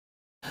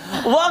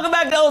Welcome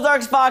back to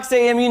Ozarks Fox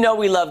AM. You know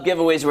we love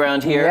giveaways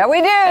around here. Yeah,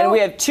 we do. And we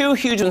have two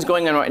huge ones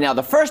going on right now.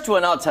 The first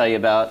one I'll tell you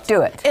about.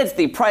 Do it. It's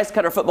the Price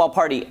Cutter Football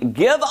Party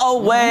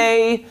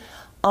giveaway.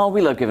 Oh,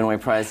 we love giving away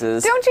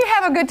prizes. Don't you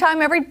have a good time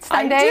every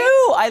Sunday? I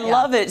do. I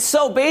love it.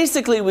 So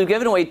basically, we've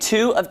given away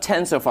 2 of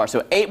 10 so far.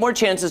 So 8 more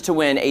chances to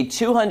win a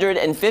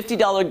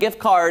 $250 gift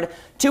card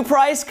to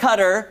Price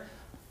Cutter.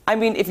 I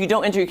mean, if you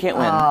don't enter, you can't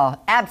win. Oh,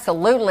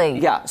 absolutely.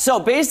 Yeah. So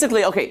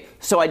basically, okay,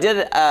 so I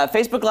did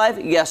Facebook Live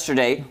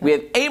yesterday. We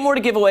have 8 more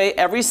to give away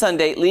every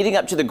Sunday leading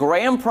up to the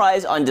grand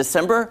prize on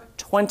December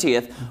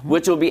 20th,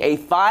 which will be a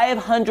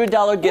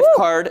 $500 gift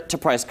card to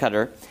Price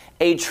Cutter,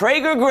 a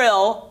Traeger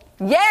grill,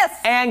 yes,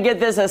 and get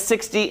this, a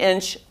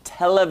 60-inch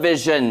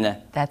television.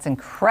 That's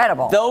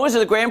incredible. Those are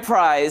the grand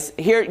prize.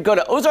 Here, go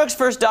to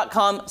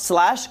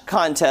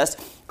ozarksfirst.com/contest.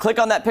 Click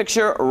on that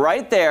picture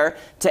right there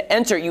to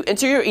enter. You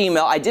enter your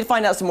email. I did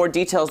find out some more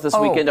details this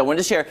weekend I wanted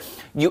to share.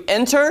 You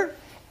enter,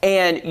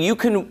 and you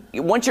can,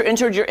 once you're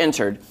entered, you're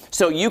entered.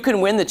 So you can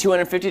win the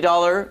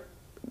 $250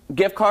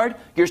 gift card.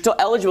 You're still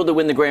eligible to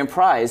win the grand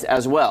prize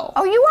as well.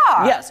 Oh, you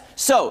are? Yes.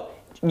 So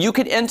you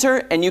could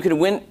enter and you can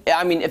win.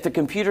 I mean, if the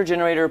computer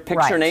generator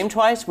picks your name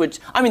twice, which,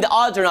 I mean, the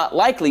odds are not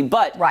likely,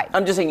 but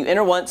I'm just saying you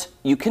enter once,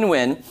 you can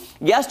win.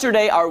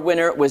 Yesterday, our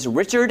winner was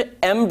Richard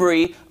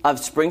Embry of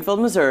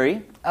Springfield,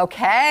 Missouri.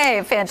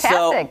 Okay,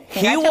 fantastic. So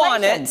he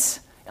won it.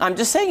 I'm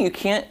just saying you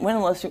can't win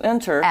unless you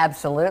enter.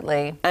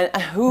 Absolutely. And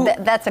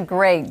that's a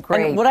great.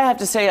 And what I have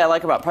to say I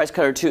like about Price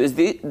Cutter too is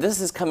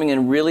this is coming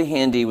in really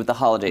handy with the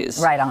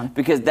holidays. Right on.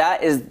 Because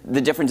that is the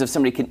difference if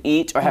somebody can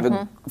eat or have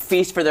a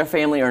feast for their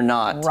family or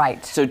not.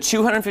 Right. So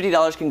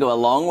 $250 can go a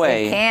long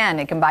way. It can.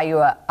 It can buy you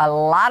a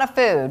lot of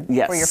food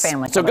for your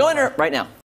family. So go enter right now.